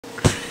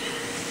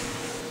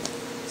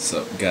What's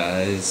up,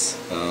 guys?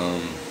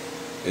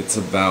 It's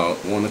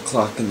about 1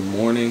 o'clock in the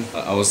morning.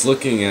 I was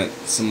looking at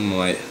some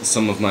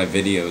of my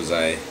videos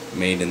I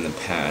made in the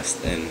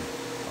past, and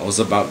I was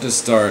about to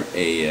start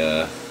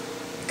a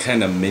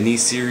kind of mini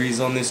series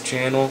on this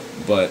channel,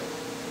 but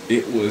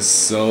it was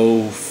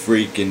so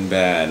freaking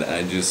bad.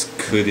 I just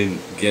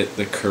couldn't get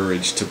the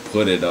courage to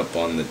put it up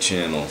on the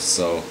channel,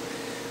 so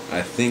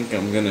I think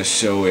I'm gonna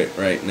show it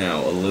right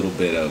now, a little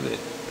bit of it.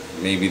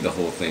 Maybe the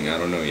whole thing, I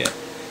don't know yet.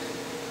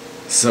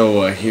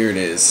 So here it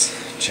is.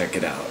 Check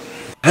it out.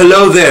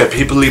 Hello there,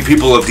 people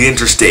of the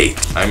interstate.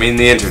 I mean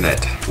the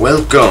internet.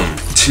 Welcome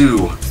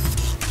to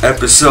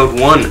episode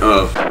 1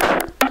 of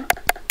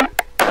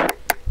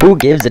Who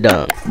Gives a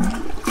Dump?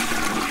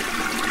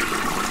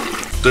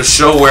 The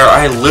show where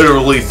I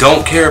literally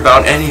don't care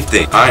about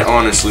anything. I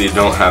honestly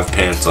don't have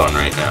pants on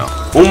right now.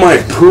 Oh my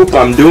poop,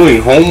 I'm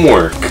doing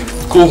homework.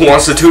 Cool, who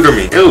wants to tutor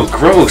me? Ew,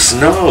 gross,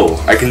 no.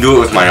 I can do it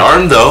with my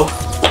arm though.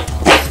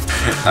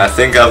 I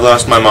think I've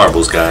lost my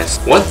marbles, guys.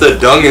 What the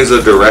dung is a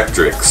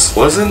directrix?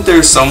 Wasn't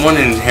there someone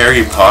in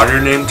Harry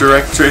Potter named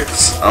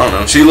Directrix? I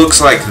don't know. She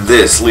looks like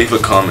this. Leave a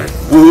comment.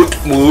 Woot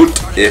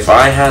woot. If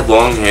I had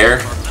long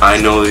hair,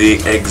 I know the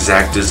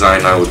exact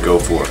design I would go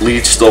for.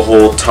 Bleach the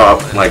whole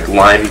top like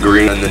lime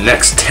green, and the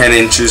next 10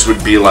 inches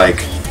would be like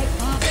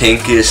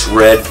pinkish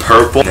red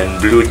purple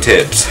and blue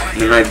tips.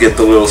 And then I'd get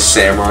the little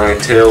samurai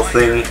tail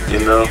thing, you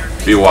know?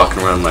 Be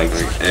walking around like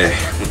hey,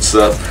 what's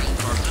up?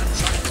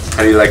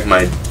 How do you like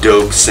my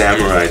dope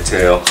samurai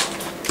tail?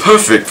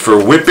 Perfect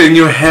for whipping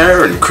your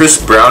hair and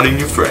Chris Browning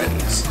your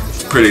friends.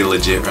 It's pretty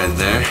legit right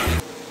there.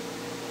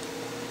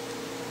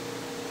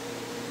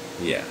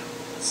 Yeah,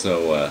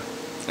 so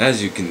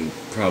as you can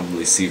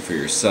probably see for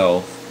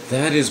yourself,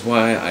 that is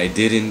why I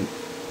didn't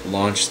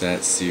launch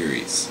that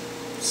series.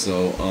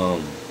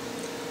 So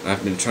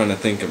I've been trying to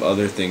think of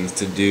other things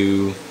to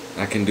do.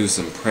 I can do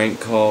some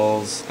prank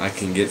calls, I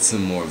can get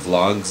some more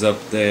vlogs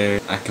up there,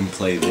 I can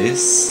play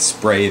this,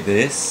 spray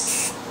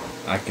this,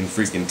 I can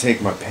freaking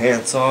take my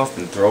pants off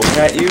and throw it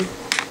at you.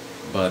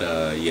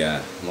 But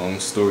yeah, long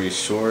story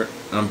short,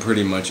 I'm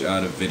pretty much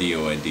out of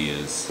video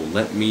ideas. So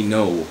let me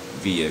know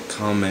via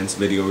comments,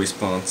 video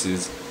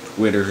responses,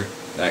 Twitter,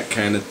 that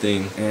kind of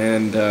thing.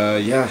 And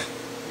yeah,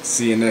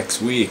 see you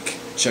next week.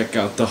 Check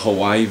out the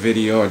Hawaii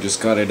video, I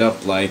just got it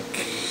up like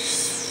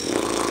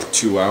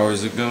 2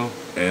 hours ago.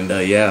 And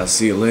yeah, I'll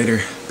see you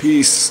later.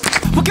 Peace.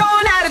 We're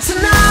going at it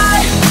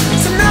tonight,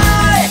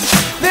 tonight.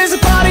 There's a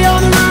party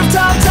on the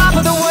rooftop, top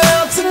of the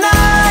world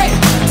tonight,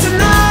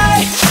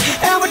 tonight.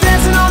 And we're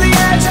dancing on the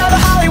edge of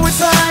the Hollywood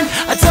sign.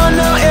 I don't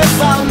know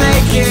if I'll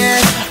make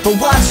it, but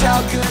watch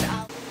how good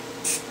I'll...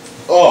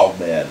 Oh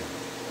man,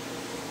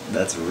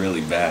 that's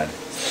really bad.